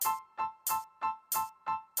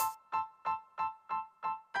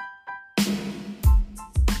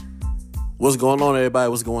What's going on, everybody?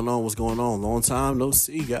 What's going on? What's going on? Long time no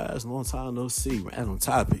see, guys. Long time no see. Random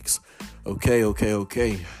topics.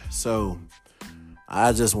 Okay. So,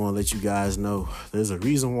 I just want to let you guys know there's a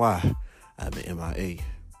reason why I've been MIA.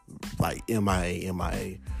 Like,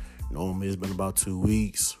 MIA. Normally, it's been about 2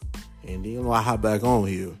 weeks. And then, I hop back on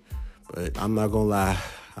here. But I'm not going to lie.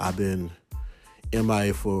 I've been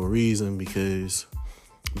MIA for a reason because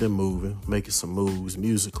I've been moving, making some moves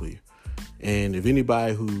musically. And if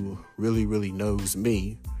anybody who really knows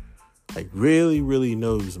me, like really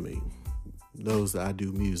knows me, knows that I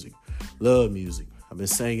do music, love music. I've been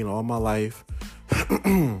singing all my life.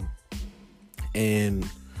 And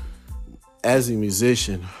as a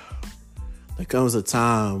musician, there comes a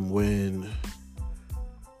time when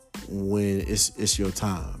it's your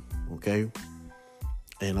time, okay?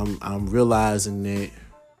 And I'm realizing that,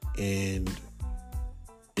 and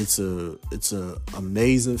it's a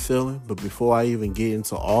amazing feeling. But before I even get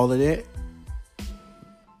into all of that,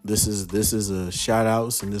 this is a shout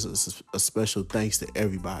outs, and this is a special thanks to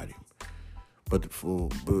everybody. But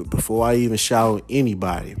before I even shout out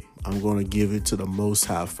anybody, I'm going to give it to the Most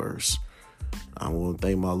High first. I want to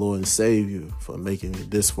thank my Lord and Savior for making it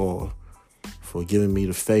this far, for giving me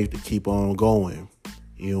the faith to keep on going,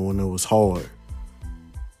 even when it was hard.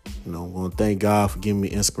 I'm going to thank God for giving me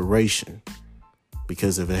inspiration.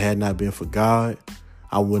 Because if it had not been for God,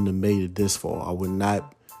 I wouldn't have made it this far. I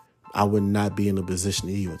would not be in a position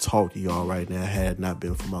to even talk to y'all right now had it not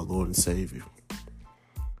been for my Lord and Savior.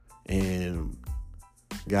 And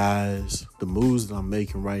guys, the moves that I'm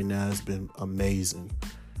making right now has been amazing.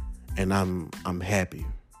 And I'm happy.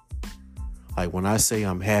 Like, when I say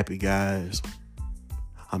I'm happy, guys,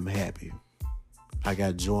 I'm happy. I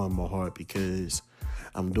got joy in my heart because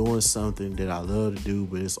I'm doing something that I love to do,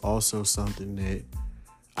 but it's also something that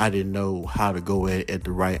I didn't know how to go at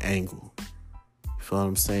the right angle. You feel what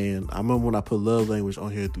I'm saying? I remember when I put Love Language on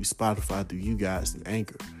here through Spotify, through you guys, through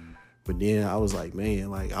Anchor. But then I was like, man,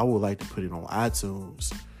 like, I would like to put it on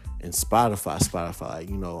iTunes and Spotify, like,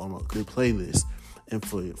 on a good playlist. And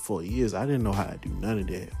for years, I didn't know how to do none of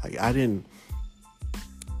that. Like,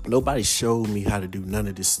 nobody showed me how to do none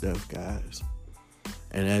of this stuff, guys.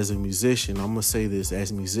 And as a musician, I'm going to say this,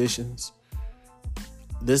 as musicians,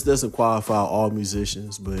 this doesn't qualify all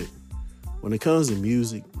musicians, but when it comes to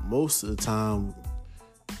music, most of the time,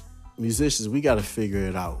 musicians, we got to figure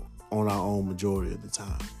it out on our own majority of the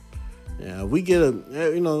time. Yeah, we get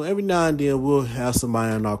every now and then we'll have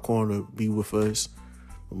somebody in our corner be with us.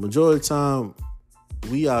 But majority of the time,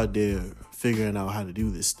 we out there figuring out how to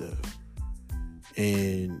do this stuff.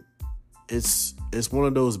 And it's one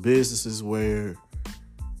of those businesses where,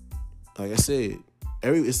 like I said,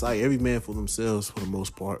 it's like every man for themselves for the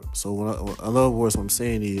most part. So in other words, what I'm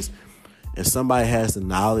saying is, if somebody has the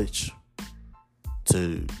knowledge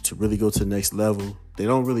to really go to the next level, they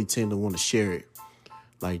don't really tend to want to share it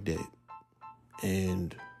like that.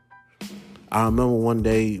 And I remember one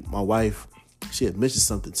day my wife, she had mentioned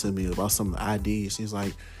something to me about some of the ideas. She's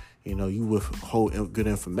like, you withhold good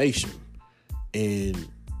information. And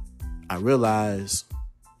I realized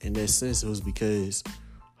in that sense it was because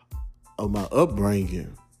of my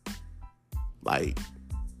upbringing. Like,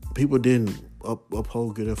 people didn't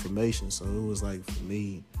uphold good information, so it was like, for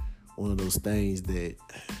me, one of those things that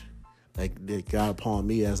got upon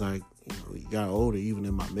me as I got older. Even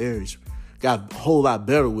in my marriage, got a whole lot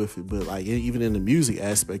better with it. But like, even in the music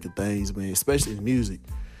aspect of things, man, especially in music,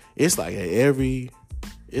 it's like every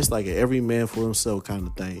man for himself kind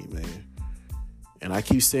of thing, man. And I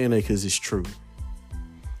keep saying that because it's true.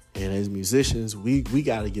 And as musicians, we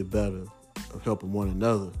got to get better of helping one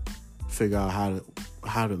another figure out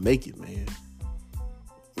how to make it, man.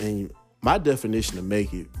 And my definition of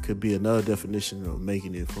make it could be another definition of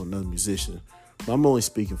making it for another musician. But I'm only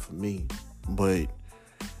speaking for me. But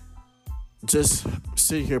just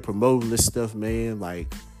sitting here promoting this stuff, man,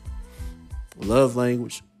 like Love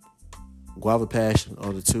Language, Guava Passion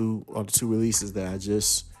are the two releases that I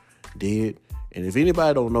just did. And if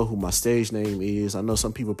anybody don't know who my stage name is, I know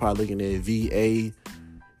some people probably looking at VA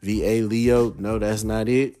Leo. No, that's not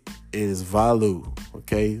it. It is Valu.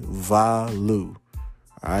 Okay? Valu.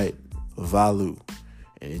 All right? Valu.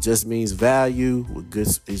 And it just means value with good.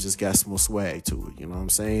 It just got some more swag to it. You know what I'm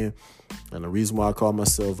saying? And the reason why I call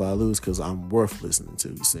myself Valu is because I'm worth listening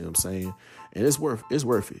to. You see what I'm saying? And it's worth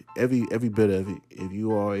it. Every bit of it. If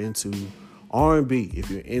you are into R&B,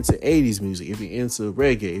 if you're into 80s music, if you're into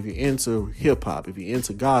reggae, if you're into hip-hop, if you're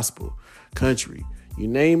into gospel, country, you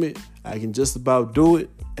name it, I can just about do it,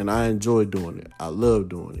 and I enjoy doing it. I love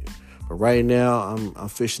doing it. But right now, I'm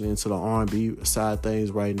fishing into the R&B side of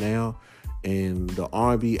things right now, and the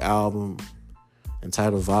R&B album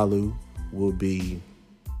entitled Valu will be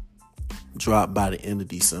dropped by the end of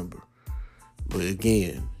December. But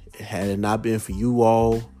again, had it not been for you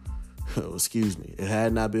all, it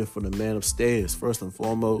had not been for the man upstairs, first and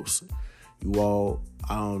foremost, you all,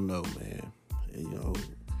 I don't know, man.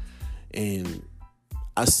 And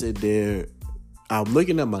I sit there, I'm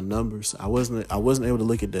looking at my numbers. I wasn't able to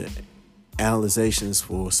look at the analyzations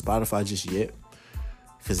for Spotify just yet,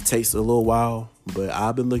 because it takes a little while. But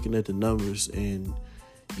I've been looking at the numbers in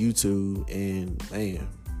YouTube, and man,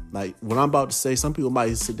 like what I'm about to say, some people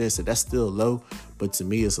might sit there and say that's still low, but to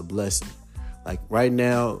me, it's a blessing. Like right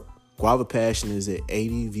now, Guava Passion is at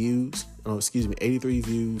 83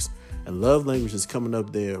 views, and Love Language is coming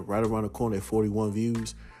up there right around the corner at 41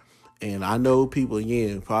 views. And I know people,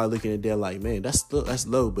 again, probably looking at that like, man, that's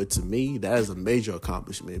low. But to me, that is a major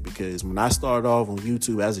accomplishment, because when I started off on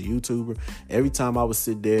YouTube as a YouTuber, every time I would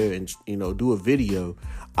sit there and, do a video,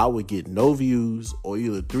 I would get no views or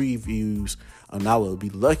either 3 views. And I would be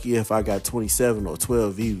lucky if I got 27 or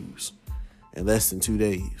 12 views in less than 2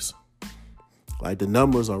 days. Like, the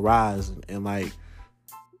numbers are rising. And, like,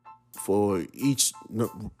 for each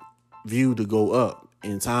view to go up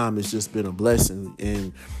in time, it's just been a blessing.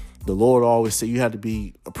 And the Lord always said you have to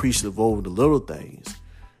be appreciative over the little things.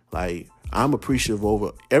 Like, I'm appreciative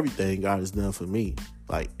over everything God has done for me,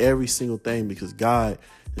 like every single thing, because God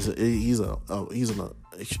he's an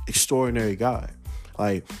extraordinary God.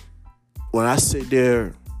 Like, when I sit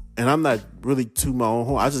there, and I'm not really to my own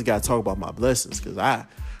home, I just got to talk about my blessings, because I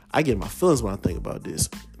get my feelings when I think about this.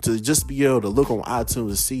 To just be able to look on iTunes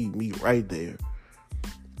and see me right there,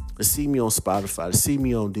 to see me on Spotify, to see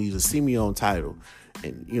me on Deezer, to see me on Tidal.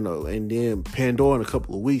 And, and then Pandora in a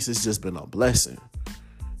couple of weeks, it's just been a blessing.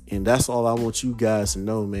 And that's all I want you guys to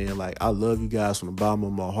know, man. Like, I love you guys from the bottom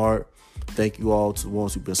of my heart. Thank you all to the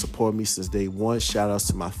ones who've been supporting me since day one. Shout outs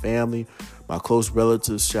to my family, my close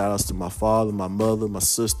relatives. Shout outs to my father, my mother, my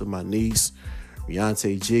sister, my niece,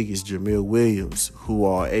 Riante Jiggins, Jamil Williams, who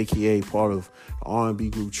are AKA part of the R&B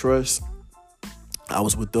group Trust. I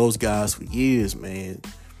was with those guys for years, man.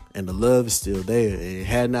 And the love is still there. And it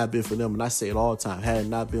had not been for them, and I say it all the time, had it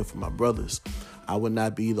not been for my brothers, I would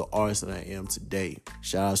not be the artist that I am today.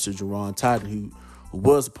 Shout out to Jerron Titan, who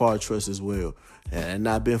was a part of Trust as well. And had it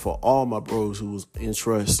not been for all my bros who was in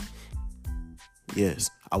Trust,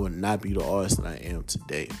 yes, I would not be the artist that I am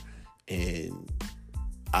today. And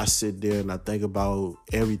I sit there and I think about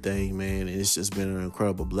everything, man, and it's just been an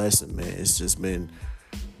incredible blessing, man. It's just been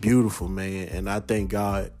beautiful, man. And I thank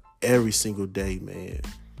God every single day, man.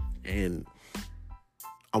 And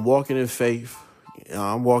I'm walking in faith.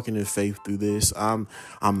 I'm walking in faith through this. I'm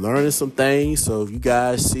learning some things. So if you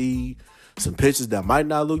guys see some pictures that might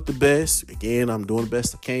not look the best, again, I'm doing the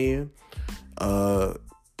best I can.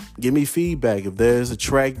 Give me feedback. If there's a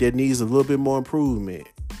track that needs a little bit more improvement,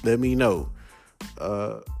 let me know.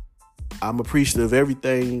 I'm appreciative of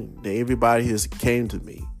everything that everybody has came to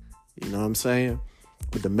me. You know what I'm saying?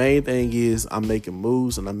 But the main thing is I'm making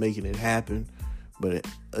moves and I'm making it happen. But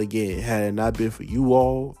again, had it not been for you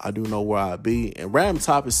all, I do know where I'd be. And Random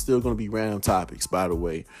Topics is still going to be Random Topics, by the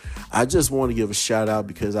way. I just want to give a shout out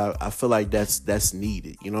because I feel like that's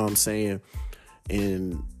needed. You know what I'm saying?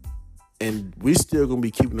 And we still going to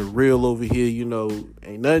be keeping it real over here.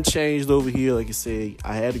 Ain't nothing changed over here. Like I said,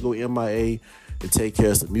 I had to go MIA to take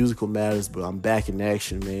care of some musical matters, but I'm back in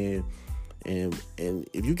action, man. And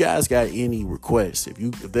if you guys got any requests, if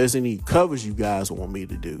there's any covers you guys want me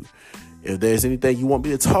to do, if there's anything you want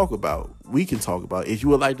me to talk about, we can talk about. If you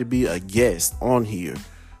would like to be a guest on here,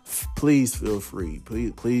 please feel free.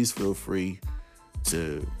 Please feel free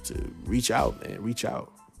to reach out, man. Reach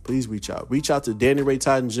out. Please reach out. Reach out to Danny Ray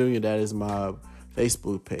Titan Jr. That is my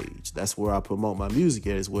Facebook page. That's where I promote my music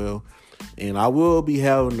at as well. And I will be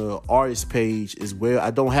having an artist page as well.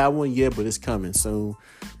 I don't have one yet, but it's coming soon.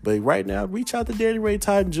 But right now, reach out to Danny Ray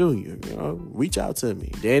Titan Jr. Reach out to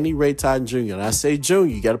me, Danny Ray Titan Jr. And I say Jr.,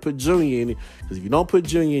 you got to put Jr. in it, because if you don't put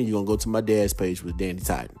Jr. in, you're going to go to my dad's page with Danny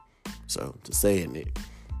Titan. So, just saying it.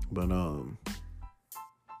 But,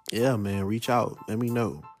 yeah, man, reach out. Let me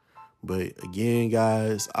know. But again,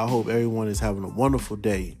 guys, I hope everyone is having a wonderful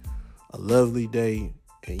day, a lovely day,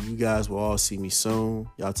 and you guys will all see me soon.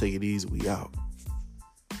 Y'all take it easy. We out.